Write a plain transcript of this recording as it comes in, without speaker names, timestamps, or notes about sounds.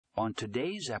On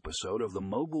today's episode of the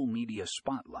Mogul Media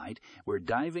Spotlight, we're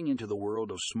diving into the world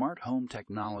of smart home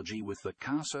technology with the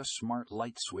Kasa Smart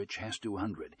Light Switch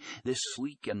HS200. This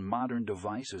sleek and modern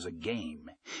device is a game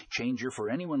changer for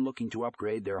anyone looking to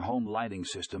upgrade their home lighting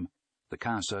system. The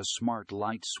Kasa Smart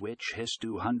Light Switch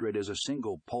HS200 is a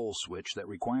single pole switch that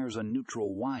requires a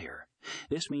neutral wire.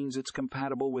 This means it's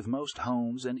compatible with most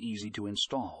homes and easy to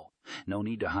install. No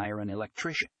need to hire an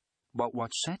electrician. But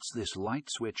what sets this light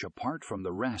switch apart from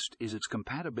the rest is its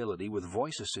compatibility with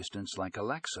voice assistants like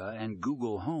Alexa and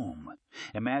Google Home.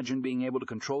 Imagine being able to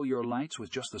control your lights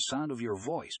with just the sound of your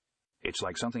voice. It's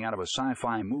like something out of a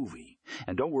sci-fi movie.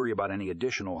 And don't worry about any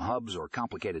additional hubs or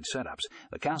complicated setups.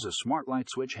 The Kasa Smart Light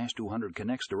Switch HS200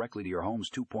 connects directly to your home's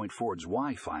 2.4 GHz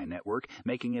Wi-Fi network,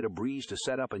 making it a breeze to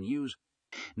set up and use.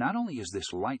 Not only is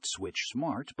this light switch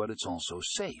smart, but it's also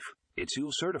safe. It's SEAL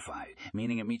certified,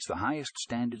 meaning it meets the highest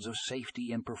standards of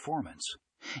safety and performance.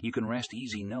 You can rest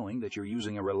easy knowing that you're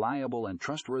using a reliable and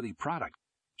trustworthy product.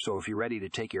 So if you're ready to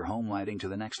take your home lighting to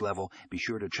the next level, be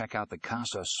sure to check out the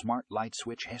Kasa Smart Light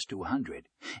Switch HS200.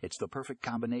 It's the perfect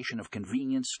combination of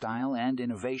convenience, style, and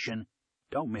innovation.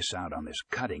 Don't miss out on this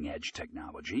cutting-edge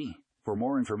technology. For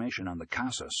more information on the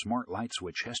Kasa Smart Light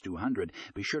Switch HS200,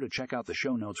 be sure to check out the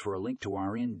show notes for a link to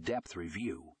our in-depth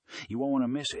review. You won't want to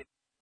miss it.